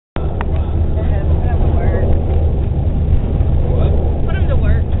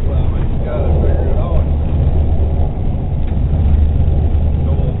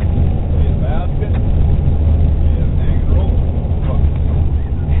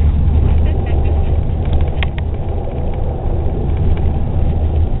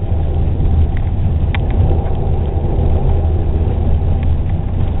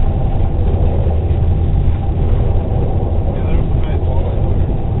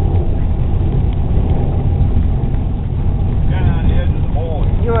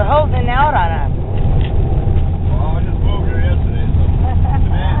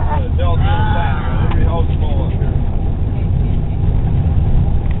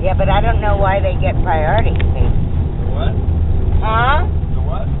Yeah, but I don't know why they get priority. The what? Huh? The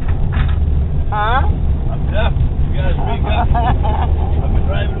what? Huh? I'm deaf. You gotta speak up. I've been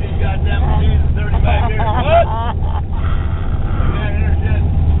driving these goddamn machines for 35 years. What? I can't hear shit.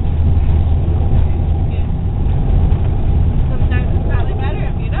 Sometimes it's probably better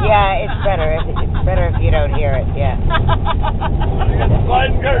if you don't. Yeah, it's better. It's better if you don't hear it, yeah. You got the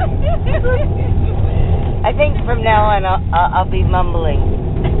sliding curtain. I think from now on I'll be mumbling.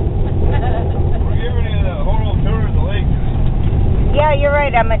 We're giving you the whole tour of the lake. Yeah, you're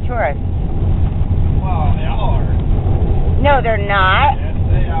right, I'm a tourist. Well, they all are. No, they're not. Yes,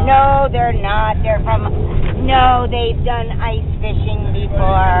 they are. No, they're not. They're from... No, they've done ice fishing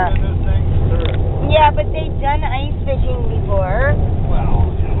before. Yeah, but they've done ice fishing before.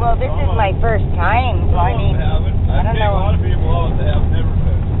 Well, this is my first time, so I mean... I don't know. A lot of people out that have never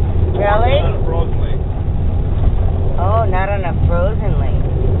fished. Really? Not a frozen lake. Oh, not on a frozen lake.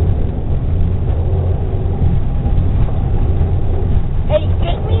 Hey,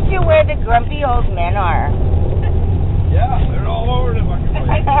 take me to where the grumpy old men are. Yeah, they're all over the fucking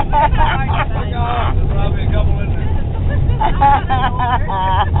place. Look out, there's probably a couple in there.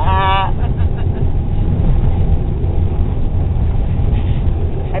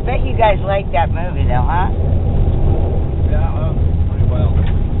 I bet you guys like that movie, though, huh? Yeah, pretty wild.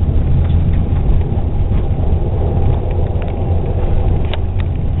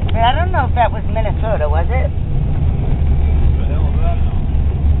 But I don't know if that was Minnesota, was it? What the hell is that now?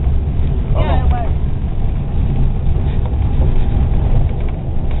 Yeah, it was.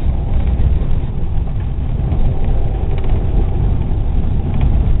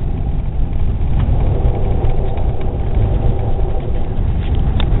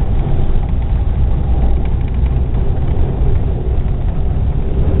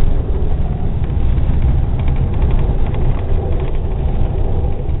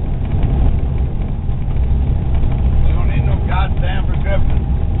 We don't need no goddamn prescription.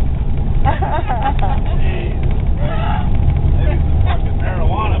 Jeez. Maybe some fucking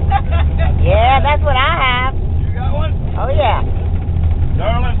marijuana prescription. Yeah, that's what I have. You got one? Oh, yeah.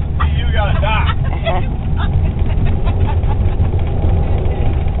 Darling, you got a doc.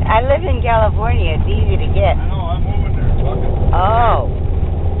 I live in California. It's easy to get. I know, I'm moving there. Fuck it. Oh.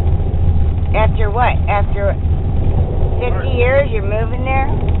 After what? After 50 years, you're moving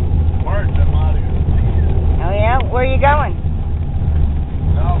there? March, I'm out of here. Oh, yeah? Where are you going?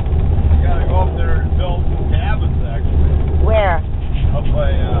 Well, I gotta go up there and build some cabins, actually. Where? Up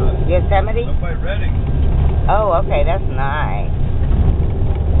by, Yosemite? up by Redding. Oh, okay. That's nice.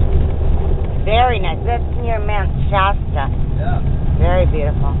 Very nice. That's near Mount Shasta. Yeah. Very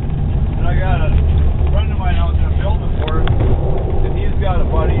beautiful. And I got a friend of mine out there building for it, and he's got a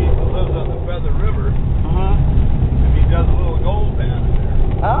buddy that lives on the Feather River, Mm-hmm. and he does a little gold pan in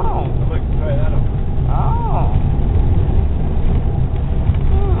there. Oh. I'd like to try that out. Oh.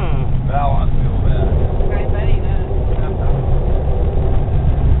 Val wants to go bad. My buddy does.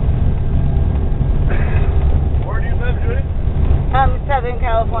 Where do you live, Judy? Southern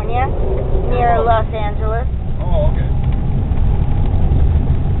California, near Los Angeles. Oh, okay.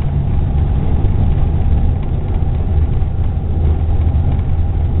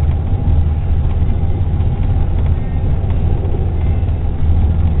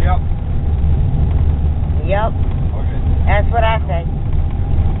 Yep. Yep. Okay. That's what I say.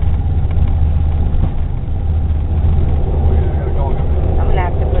 Okay, I gotta go. I'm gonna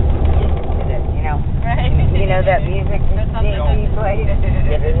have to put some music to this, you know. Right. You know that music that That's something he plays?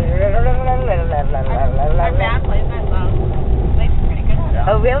 Our band plays that song. Plays pretty good at it.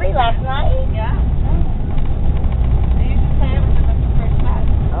 Oh, really? Last night? Yeah. They used to play it when the first met.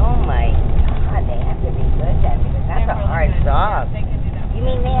 Oh my God, they have to be good then, because that's a They're really hard good. song. Yeah, they can do that. You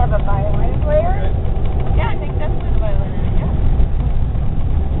mean they have a violin player? Okay.